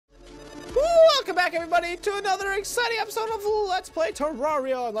back, everybody, to another exciting episode of Let's Play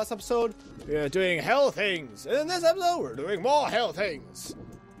Terraria. In last episode, we were doing hell things. And in this episode, we're doing more hell things.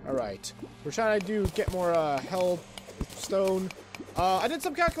 Alright. We're trying to get more hell stone. I did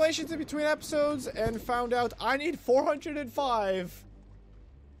some calculations in between episodes and found out I need 405.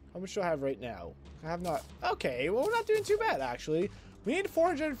 How much do I have right now? I have not. Okay, well, we're not doing too bad, actually. We need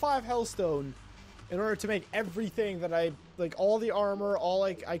 405 hellstone in order to make everything that I, like, all the armor,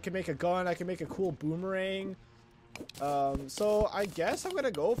 I can make a gun, I can make a cool boomerang. So I guess I'm gonna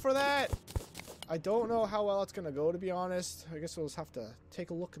go for that. I don't know how well it's gonna go, to be honest. I guess we'll just have to take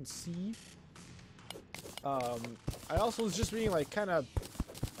a look and see. I also was just reading, like, kind of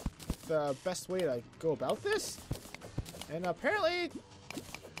the best way to go about this. And apparently,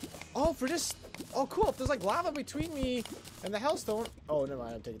 oh, for just, oh, cool, if there's, like, lava between me and the hellstone. Oh, never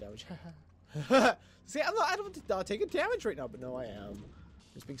mind, I'm taking damage. See, I don't taking damage right now, but no, I am. I'm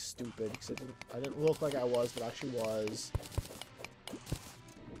just being stupid because I didn't look like I was, but actually was.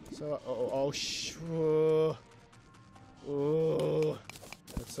 So, oh,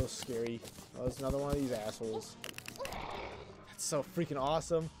 that's so scary. Oh, there's another one of these assholes. That's so freaking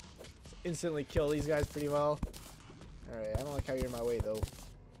awesome. Instantly kill these guys pretty well. Alright, I don't like how you're in my way, though.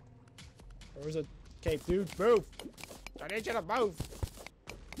 Where's a cape, dude? Move! I need you to move!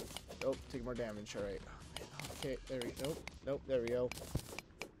 Nope, take more damage. Alright. Okay, there we go. Nope, there we go.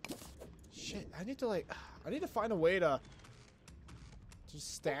 Shit, I need to find a way to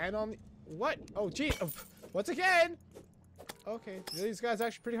just stand on the, what? Oh, gee. Once again! Okay, these guys are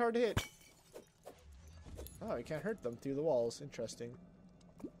actually pretty hard to hit. Oh, you can't hurt them through the walls. Interesting.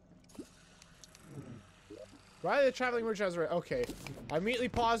 Right, the traveling merchandise. Right. Okay. I immediately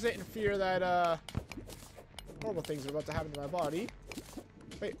pause it in fear that horrible things are about to happen to my body.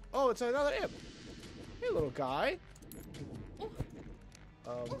 Wait. Oh, it's another imp. Hey, little guy.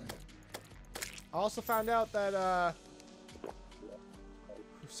 I also found out that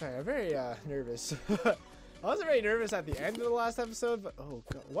sorry, I'm very nervous. I wasn't very nervous at the end of the last episode, but oh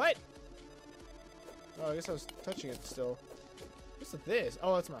god, what? Oh, I guess I was touching it still. What's this?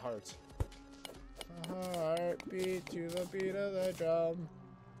 Oh, that's my heart. Heartbeat to the beat of the drum.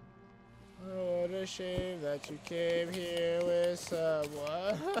 Oh, what a shame that you came here with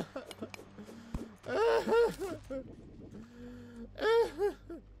someone.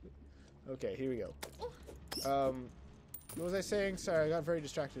 Okay, here we go. What was I saying? Sorry, I got very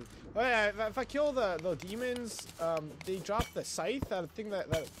distracted. Oh yeah, if I kill the demons, they drop the scythe, that thing that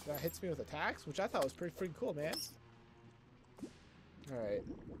hits me with attacks, which I thought was pretty freaking cool, man. Alright.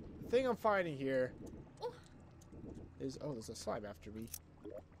 The thing I'm finding here is, oh, there's a slime after me.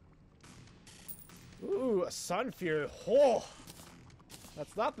 Ooh, a sunfear. Oh!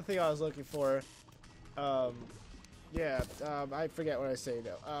 That's not the thing I was looking for. Yeah, I forget what I say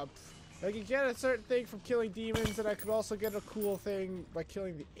now. I could get a certain thing from killing demons, and I could also get a cool thing by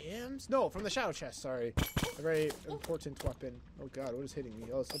killing the imps? No, from the shadow chest, sorry. A very important weapon. Oh god, what is hitting me?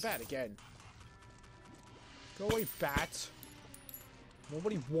 Oh, it's the bat again. Go away, bat.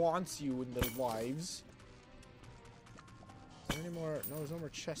 Nobody wants you in their lives. Is there any more? No, there's no more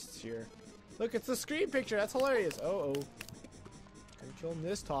chests here. Look, it's the screen picture. That's hilarious. Oh. Gonna kill him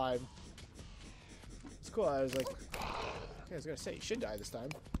this time. It's cool. I was like, okay, I was gonna say, you should die this time.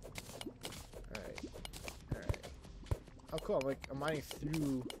 Alright. Oh, cool. I'm mining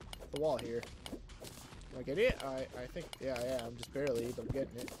through the wall here. Am I getting it? I think, yeah, I'm just barely, but I'm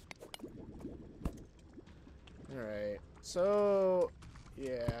getting it. Alright. So,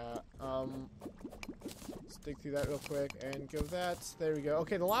 yeah, let's dig through that real quick and give that. There we go.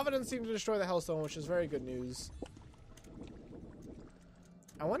 Okay, the lava doesn't seem to destroy the hellstone, which is very good news.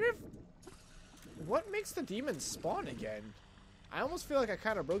 I wonder if, what makes the demons spawn again? I almost feel like I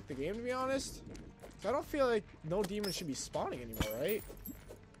kind of broke the game, to be honest. I don't feel like no demons should be spawning anymore, right?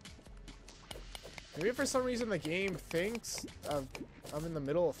 Maybe for some reason the game thinks I'm in the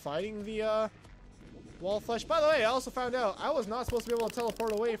middle of fighting the wall of flesh. By the way, I also found out I was not supposed to be able to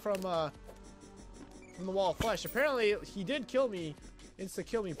teleport away from the wall of flesh. Apparently, he did kill me,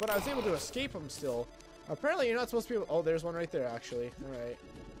 insta-kill me, but I was able to escape him still. Apparently, you're not supposed to be able. Oh, there's one right there, actually. All right,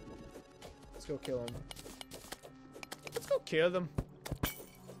 let's go kill him. Let's go kill them.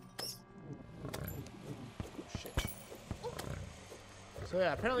 Shit. So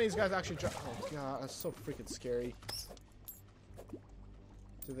yeah, apparently these guys actually drop. Oh god, that's so freaking scary.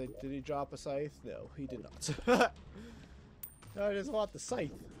 Did he drop a scythe? No, he did not. No, I just want the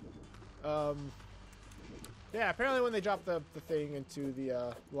scythe. Yeah, apparently when they drop the thing into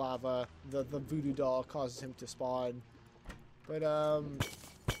the lava, the voodoo doll causes him to spawn. But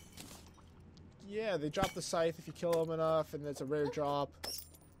yeah, they drop the scythe if you kill them enough, and it's a rare drop.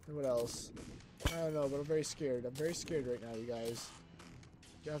 And what else? I don't know, but I'm very scared. I'm very scared right now, you guys.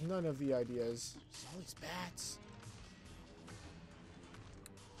 You have none of the ideas. There's all these bats.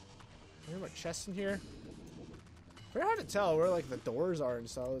 Is there my chest in here? Very hard to tell where like the doors are and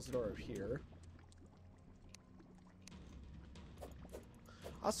stuff. There's a door over here.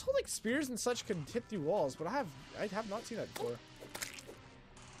 I was told like spears and such can hit through walls, but I have not seen that before.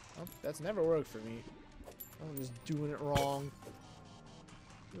 Well, that's never worked for me. I'm just doing it wrong.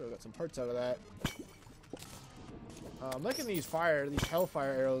 Ooh, I got some parts out of that. I'm liking these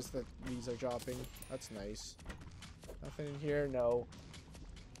hellfire arrows that these are dropping. That's nice. Nothing in here? No.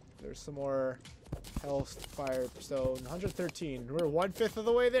 There's some more hellfire stone. 113. We're 1/5 of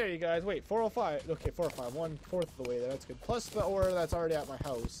the way there, you guys. Wait, 405. Okay, 405. 1/4 of the way there. That's good. Plus the ore that's already at my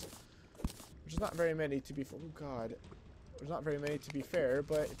house. Which is not very many to be... Oh, God. There's not very many to be fair,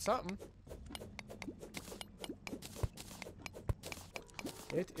 but it's something.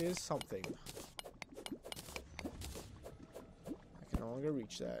 It is something. I can no longer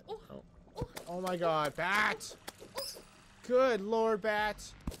reach that. Oh, oh my God, bat! Good Lord, bat!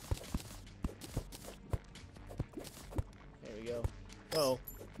 There we go. Oh,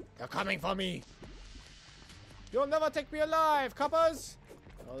 they're coming for me! You'll never take me alive, cuppas!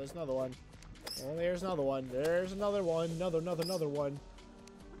 Oh, there's another one. Oh, there's another one. There's another one. Another one.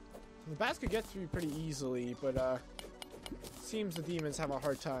 The bats could get through pretty easily, but seems the demons have a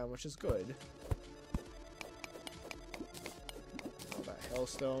hard time, which is good. Oh, that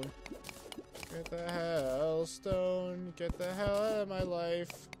hellstone. Get the hellstone. Get the hell out of my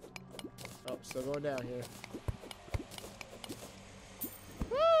life. Oh, still going down here.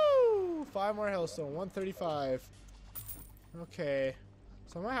 Woo! 5 more hellstone. 135. Okay.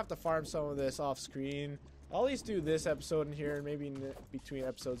 So I might have to farm some of this off screen. I'll at least do this episode in here, and maybe in between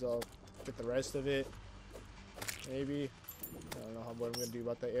episodes I'll get the rest of it. Maybe. I don't know what I'm going to do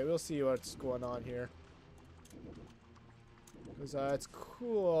about that. Yeah, we'll see what's going on here. Because it's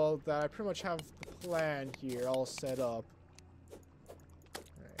cool that I pretty much have the plan here all set up.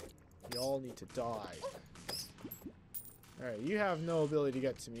 Alright. You all need to die. Alright, you have no ability to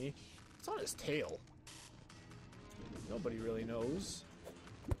get to me. It's on his tail. Nobody really knows.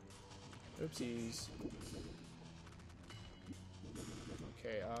 Oopsies.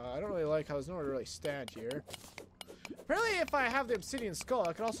 Okay, I don't really like how there's nowhere to really stand here. Apparently, if I have the obsidian skull,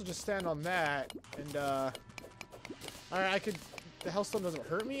 I could also just stand on that, and, alright, I could... The hellstone doesn't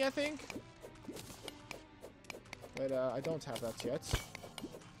hurt me, I think? But, I don't have that yet.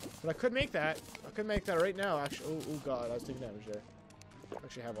 But I could make that. I could make that right now, actually. Oh, oh God, I was taking damage there. I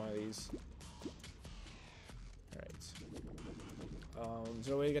actually have one of these. Alright. Is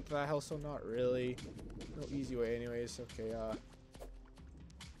there a way to get to that hellstone? Not really. No easy way anyways. Okay,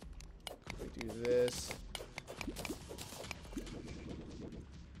 we do this.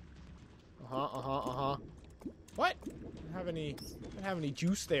 What? I don't have any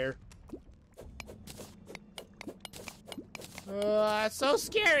juice there. That's so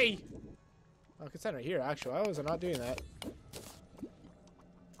scary! Oh, I could stand right here, actually. I was not doing that.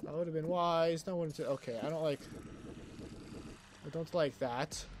 That would have been wise. No one to... Okay, I don't like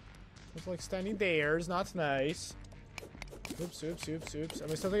that. I don't like standing there. It's not nice. Oops, oops, oops, oops.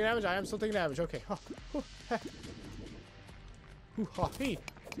 Am I still taking damage? I am still taking damage. Okay. Hey.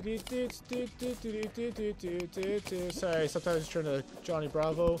 Sorry, sometimes I just turn to Johnny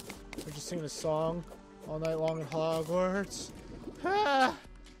Bravo. We're just singing a song all night long in Hogwarts. Ah,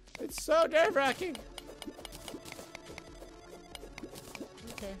 it's so nerve-wracking.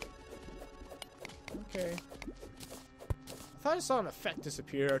 Okay. Okay. I thought I saw an effect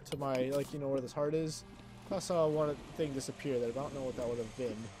disappear to my, like, you know, where this heart is. I thought I saw one thing disappear there, but I don't know what that would have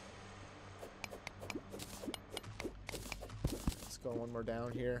been. Let's go one more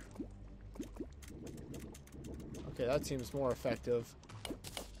down here. Okay, that seems more effective.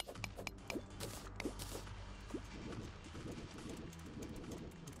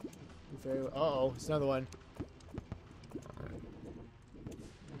 Very well. Uh-oh, it's another one.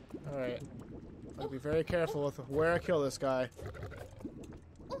 Alright. I'll be very careful with where I kill this guy.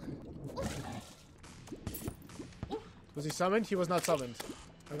 Was he summoned? He was not summoned.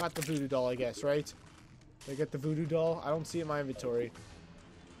 I got the voodoo doll, I guess, right? Did I get the voodoo doll? I don't see it in my inventory.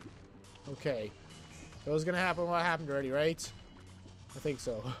 Okay. That was gonna happen what happened already, right? I think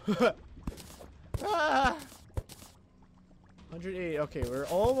so. Ah! 108. Okay, we're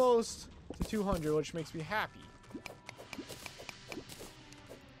almost to 200, which makes me happy.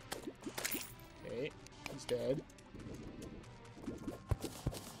 Okay, he's dead.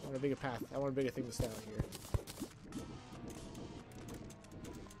 I want a bigger path. I want a bigger thing to stand here.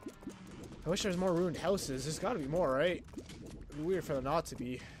 I wish there was more ruined houses. There's got to be more, right? It'd be weird for there not to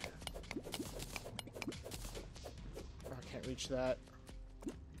be. Can't reach that.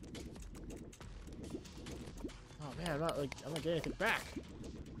 Oh man, I'm not getting anything back.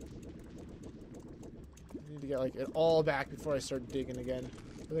 I need to get like it all back before I start digging again.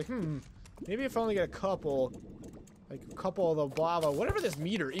 I'm like, maybe if I only get a couple, like a couple of the lava, whatever this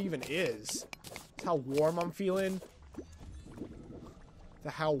meter even is. It's how warm I'm feeling. The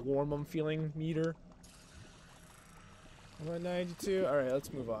how warm I'm feeling meter. 192. All right,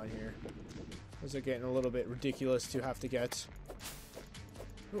 let's move on here. Those are getting a little bit ridiculous to have to get.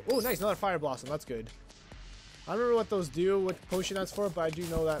 Oh, nice, another fire blossom. That's good. I don't remember what those do, what potion that's for, but I do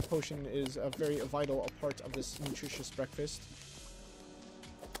know that potion is a very vital part of this nutritious breakfast.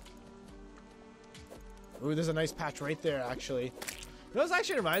 Ooh, there's a nice patch right there, actually. You know, this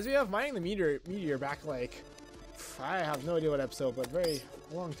actually reminds me of mining the meteor back, like, I have no idea what episode, but very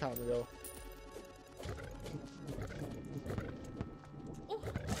long time ago.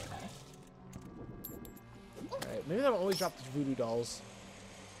 Alright, maybe that will always drop the voodoo dolls.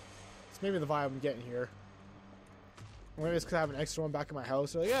 It's maybe the vibe I'm getting here. Or maybe it's because I have an extra one back in my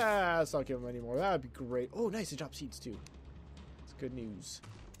house. They're like, yeah, let's not give them anymore. That would be great. Oh, nice. It dropped seeds, too. It's good news.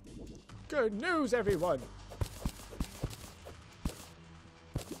 Good news, everyone.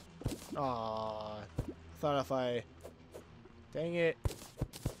 Aww. Thought if I... Dang it.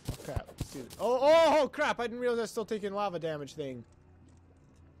 Crap. Let's do it. Oh, crap. I didn't realize I was still taking lava damage thing.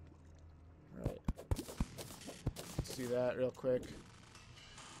 Alright. Let's do that real quick.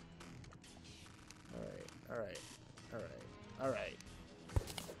 Alright.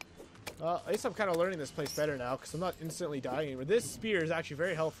 Well, at least I'm kind of learning this place better now, because I'm not instantly dying. But this spear is actually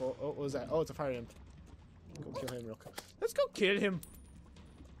very helpful. Oh, what was that? Oh, it's a fire imp. Go kill him real quick. Let's go kill him.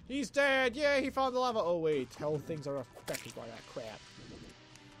 He's dead. Yeah, he found the lava. Oh, wait. Hell things are affected by that crap.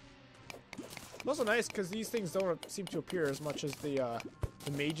 It's also nice, because these things don't seem to appear as much as the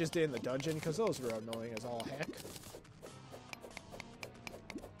mages did in the dungeon, because those were annoying as all heck.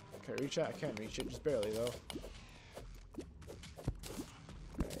 Can I reach that? I can't reach it, just barely, though.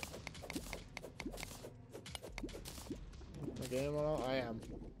 Alright. Am I getting one out? I am.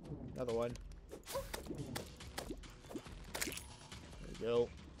 Another one. There we go.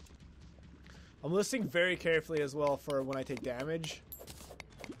 I'm listening very carefully as well for when I take damage.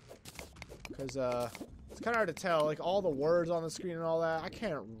 Because, it's kind of hard to tell. Like, all the words on the screen and all that, I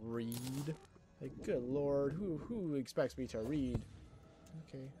can't read. Like, good lord, who expects me to read?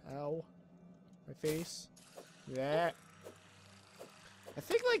 Okay, ow. My face. That. I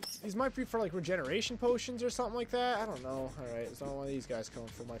think, like, these might be for, like, regeneration potions or something like that. I don't know. Alright, there's not one of these guys coming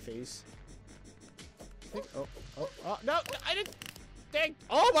for my face. I think, oh, no, I didn't. Dang.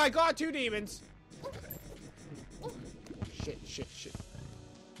 Oh my god, 2 demons. Shit.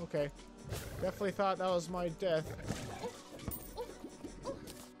 Okay. Definitely thought that was my death.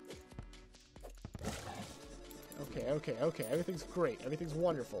 Okay. Everything's great. Everything's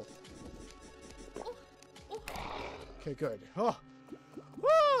wonderful. Okay, good. Oh.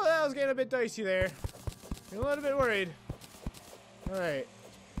 Woo! That was getting a bit dicey there. I'm a little bit worried. Alright.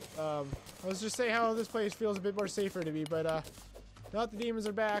 I was just saying how this place feels a bit more safer to me, but, now that the demons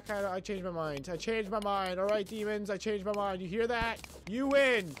are back, I changed my mind. I changed my mind. Alright, demons, I changed my mind. You hear that? You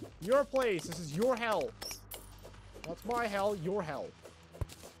win! Your place. This is your hell. That's my hell, your hell.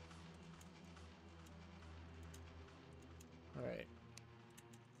 Alright.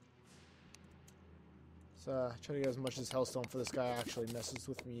 So, try to get as much as hellstone for this guy actually messes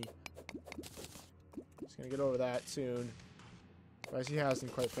with me. Just gonna get over that soon. As he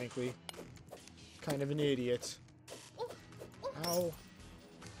hasn't, quite frankly. Kind of an idiot. Ow.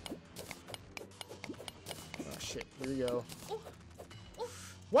 Oh shit, here we go.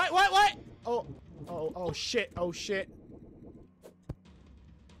 What? Oh shit.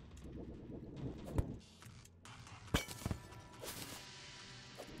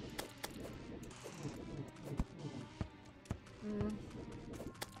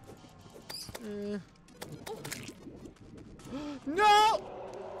 No!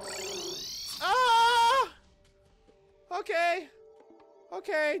 Ah!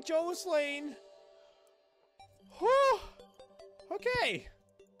 Okay, Joe was slain. Whew. Okay.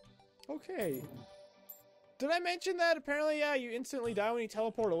 Did I mention that apparently, yeah, you instantly die when you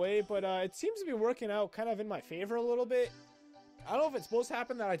teleport away, but it seems to be working out kind of in my favor a little bit. I don't know if it's supposed to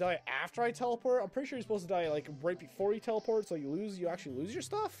happen that I die after I teleport. I'm pretty sure you're supposed to die like right before you teleport, so you actually lose your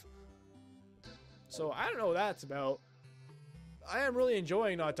stuff. So I don't know what that's about. I am really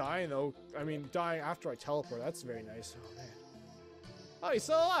enjoying not dying though. I mean, dying after I teleport. That's very nice. Oh man. Oh, he's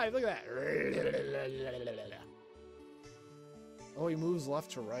still alive. Look at that. Oh, he moves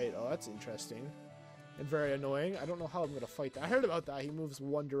left to right. Oh, that's interesting. And very annoying. I don't know how I'm going to fight that. I heard about that. He moves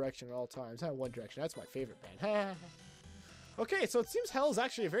one direction at all times. Not one direction. That's my favorite, man. Okay, so it seems hell is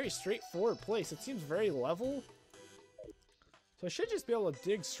actually a very straightforward place. It seems very level. So I should just be able to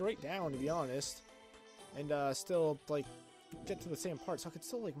dig straight down, to be honest. And still, like, get to the same part. So I could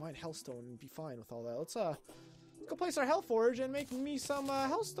still, like, mine hellstone and be fine with all that. Let's go place our hell forge and make me some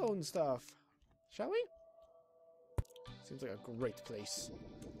hellstone stuff. Shall we? Seems like a great place.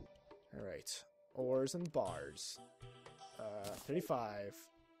 Alright. Ores and bars. 35.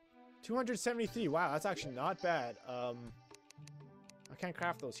 273. Wow, that's actually not bad. I can't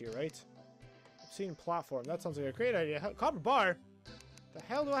craft those here, right? Obsidian platform. That sounds like a great idea. Copper bar? The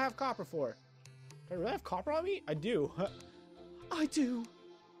hell do I have copper for? Do I really have copper on me? I do. I do.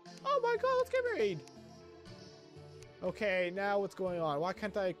 Oh my god, let's get married. Okay, now what's going on? Why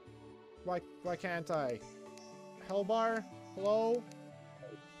can't I? Why can't I? Hell bar? Hello?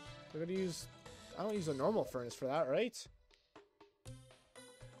 I gotta use. I don't use a normal furnace for that, right?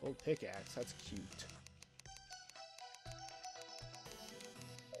 Gold pickaxe. That's cute.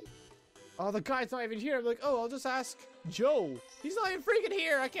 Oh, the guy's not even here. I'm like, oh, I'll just ask Joe. He's not even freaking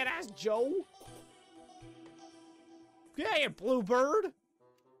here. I can't ask Joe. Yeah, you bluebird.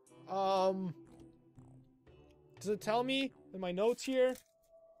 Does it tell me in my notes here?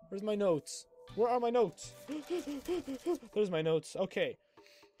 Where's my notes? Where are my notes? There's my notes. Okay.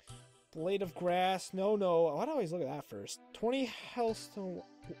 Blade of grass. No. Why do I always look at that first? 20 hellstone.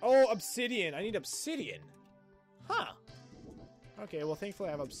 Oh, obsidian. I need obsidian. Huh. Okay, well, thankfully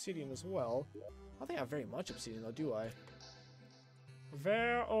I have obsidian as well. I don't think I have very much obsidian, though, do I?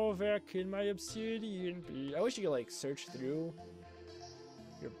 Where can my obsidian be? I wish you could, like, search through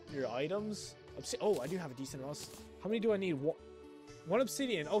your items. Oh, I do have a decent amount. How many do I need? One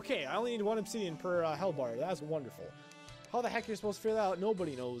obsidian. Okay, I only need one obsidian per hell bar. That's wonderful. How the heck you're supposed to figure that out?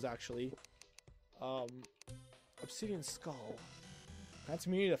 Nobody knows, actually. Obsidian skull. That's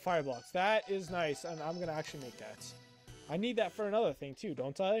me to fire blocks. That is nice, and I'm gonna actually make that. I need that for another thing too,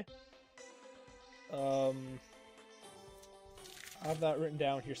 don't I? I have that written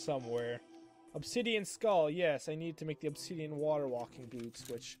down here somewhere. Obsidian skull, yes, I need to make the obsidian water walking boots,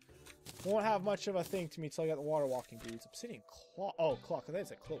 which won't have much of a thing to me until I get the water walking boots. Obsidian clock. Oh, clock. I think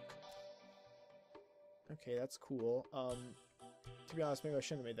it's a cloak. Okay, that's cool. To be honest, maybe I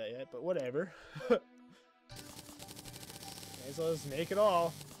shouldn't have made that yet, but whatever. Okay, so let's make it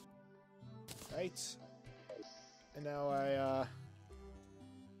all. Right. And now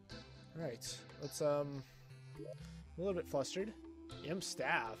Right. Let's, a little bit flustered. Imp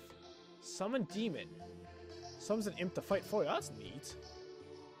staff. Summon demon. Summons an imp to fight for you. That's neat.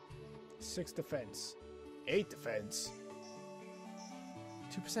 6 defense. 8 defense.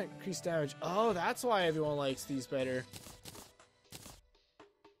 2% increased damage. Oh, that's why everyone likes these better.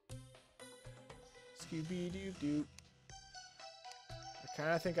 Scooby-Doo-Doo. I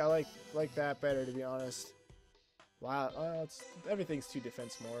kind of think I like that better, to be honest. Wow, everything's 2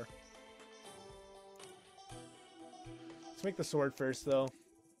 defense more. Let's make the sword first, though.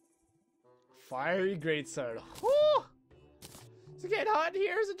 Fiery greatsword. Whoo! Is it getting hot in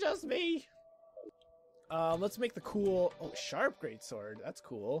here? Is it just me? Let's make the cool... Oh, sharp greatsword. That's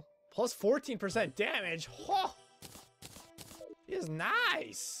cool. Plus 14% damage. Whoa! It is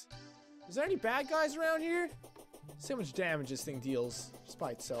nice. Is there any bad guys around here? See how much damage this thing deals just by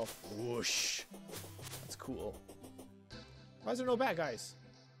itself. Whoosh. That's cool. Why is there no bad guys?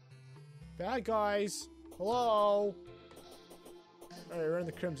 Bad guys. Hello? Alright, we're in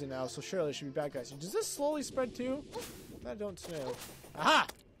the Crimson now, so surely there should be bad guys. Does this slowly spread too? I don't know. Aha!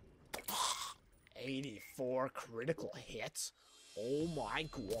 84 critical hits. Oh my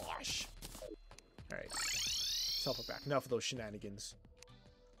gosh. Alright. Self it back. Enough of those shenanigans.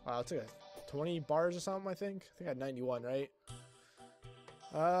 Wow, it's like 20 bars or something, I think. I think I had 91, right?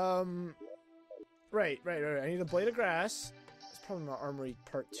 Right. I need a blade of grass. It's probably my armory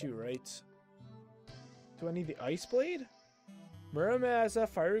part 2, right? Do I need the ice blade? Muramasa,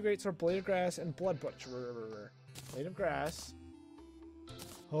 fiery greatsword, blade of grass, and blood butcher. Blade of grass.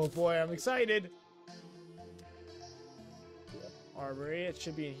 Oh boy, I'm excited. Armory, it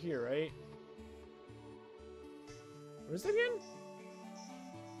should be in here, right? Where's it again?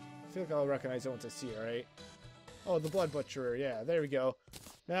 I feel like I'll recognize it once I see it, right? Oh, the blood butcher. Yeah, there we go.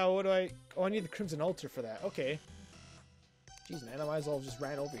 Now, what do I... Oh, I need the crimson altar for that. Okay. Jeez, man, I might as well have just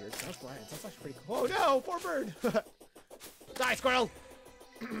ran over here. That's actually pretty cool. Oh, no! Poor bird! Die, squirrel!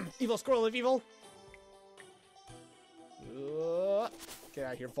 Evil squirrel of evil! Get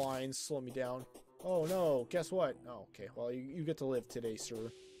out of here, vines. Slow me down. Oh, no. Guess what? Oh, okay. Well, you get to live today,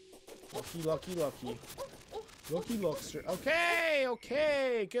 sir. Lucky, lucky, lucky. Looky, look, sir.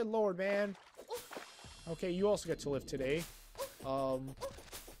 Okay! Good lord, man. Okay, you also get to live today.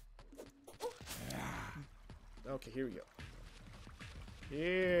 Okay, here we go.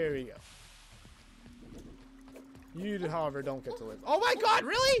 Here we go. You, however, don't get to live. Oh my god,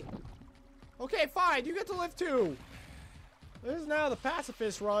 really? Okay, fine. You get to live too. This is now the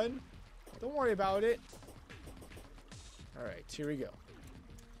pacifist run. Don't worry about it. Alright, here we go.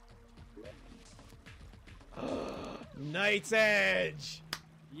 Knight's Edge!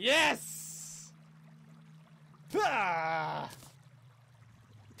 Yes! Ah!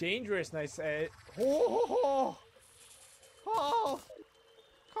 Dangerous Knight's Edge. Oh, oh,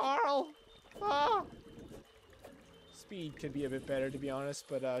 Carl! Ah! Speed could be a bit better, to be honest,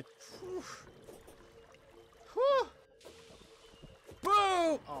 but whew. Whew.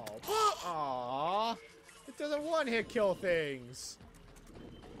 Boom! Oh, aw! It doesn't one-hit kill things.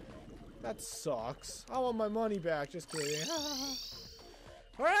 That sucks. I want my money back. Just kidding.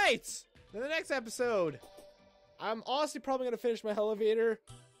 Alright! In the next episode, I'm honestly probably going to finish my elevator.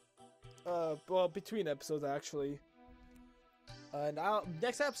 Well, between episodes, actually. And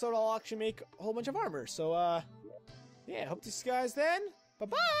next episode, I'll actually make a whole bunch of armor. So, yeah, hope to see you guys then.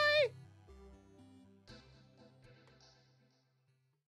 Bye-bye!